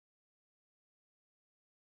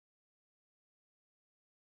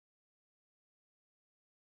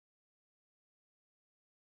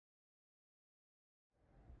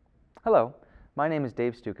Hello, my name is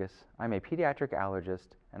Dave Stukas. I'm a pediatric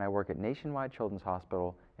allergist and I work at Nationwide Children's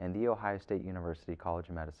Hospital and The Ohio State University College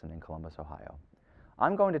of Medicine in Columbus, Ohio.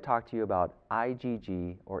 I'm going to talk to you about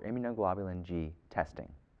IgG or Immunoglobulin G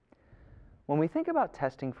testing. When we think about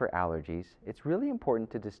testing for allergies, it's really important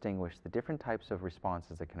to distinguish the different types of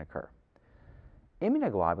responses that can occur.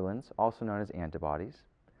 Immunoglobulins, also known as antibodies,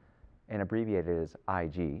 and abbreviated as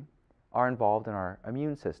Ig, are involved in our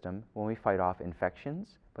immune system when we fight off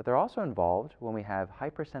infections, but they're also involved when we have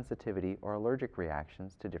hypersensitivity or allergic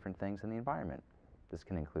reactions to different things in the environment. This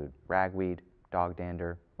can include ragweed, dog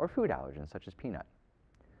dander, or food allergens such as peanut.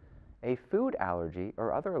 A food allergy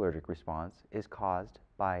or other allergic response is caused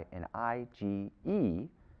by an IgE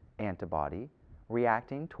antibody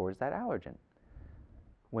reacting towards that allergen.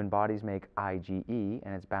 When bodies make IgE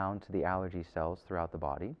and it's bound to the allergy cells throughout the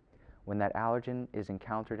body, when that allergen is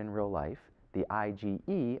encountered in real life, the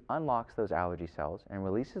IgE unlocks those allergy cells and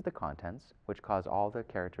releases the contents which cause all the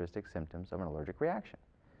characteristic symptoms of an allergic reaction.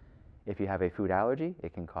 If you have a food allergy,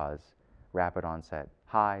 it can cause rapid onset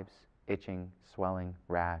hives, itching, swelling,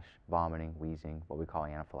 rash, vomiting, wheezing, what we call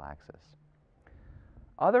anaphylaxis.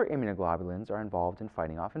 Other immunoglobulins are involved in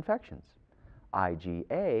fighting off infections.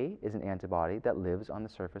 IgA is an antibody that lives on the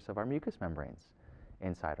surface of our mucous membranes,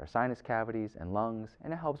 inside our sinus cavities and lungs,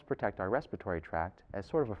 and it helps protect our respiratory tract as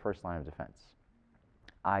sort of a first line of defense.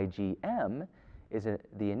 IgM is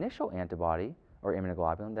the initial antibody or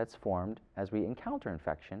immunoglobulin that's formed as we encounter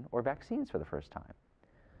infection or vaccines for the first time.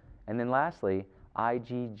 And then lastly,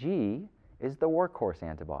 IgG is the workhorse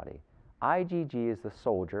antibody. IgG is the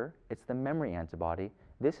soldier, it's the memory antibody.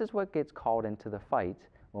 This is what gets called into the fight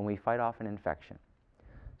when we fight off an infection.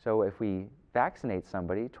 So if we vaccinate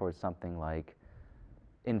somebody towards something like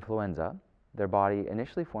influenza, their body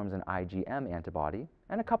initially forms an IgM antibody,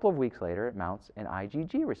 and a couple of weeks later it mounts an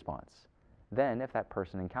IgG response. Then, if that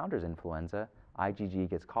person encounters influenza, IgG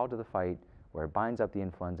gets called to the fight where it binds up the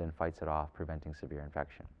influenza and fights it off, preventing severe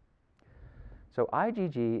infection. So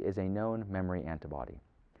IgG is a known memory antibody.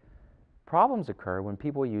 Problems occur when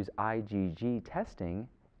people use IgG testing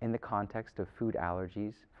in the context of food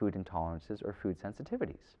allergies, food intolerances, or food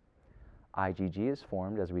sensitivities. IgG is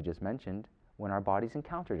formed, as we just mentioned, when our bodies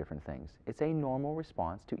encounter different things. It's a normal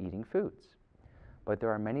response to eating foods. But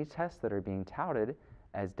there are many tests that are being touted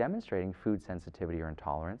as demonstrating food sensitivity or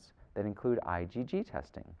intolerance that include IgG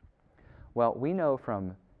testing. Well, we know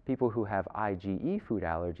from people who have IgE food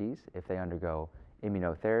allergies, if they undergo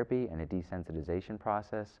immunotherapy and a desensitization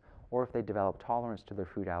process, or if they develop tolerance to their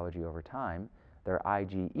food allergy over time, their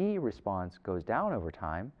IgE response goes down over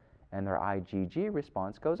time and their IgG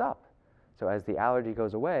response goes up. So as the allergy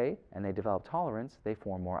goes away and they develop tolerance, they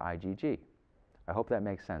form more IgG. I hope that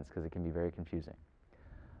makes sense because it can be very confusing.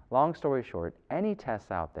 Long story short, any tests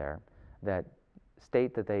out there that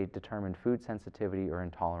state that they determine food sensitivity or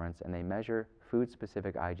intolerance and they measure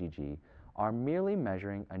food-specific IgG are merely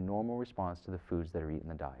measuring a normal response to the foods that are eaten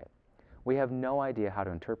in the diet. We have no idea how to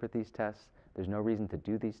interpret these tests. There's no reason to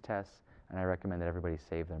do these tests, and I recommend that everybody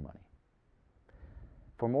save their money.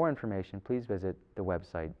 For more information, please visit the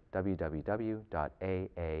website www.aaai.org.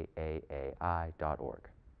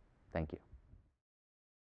 Thank you.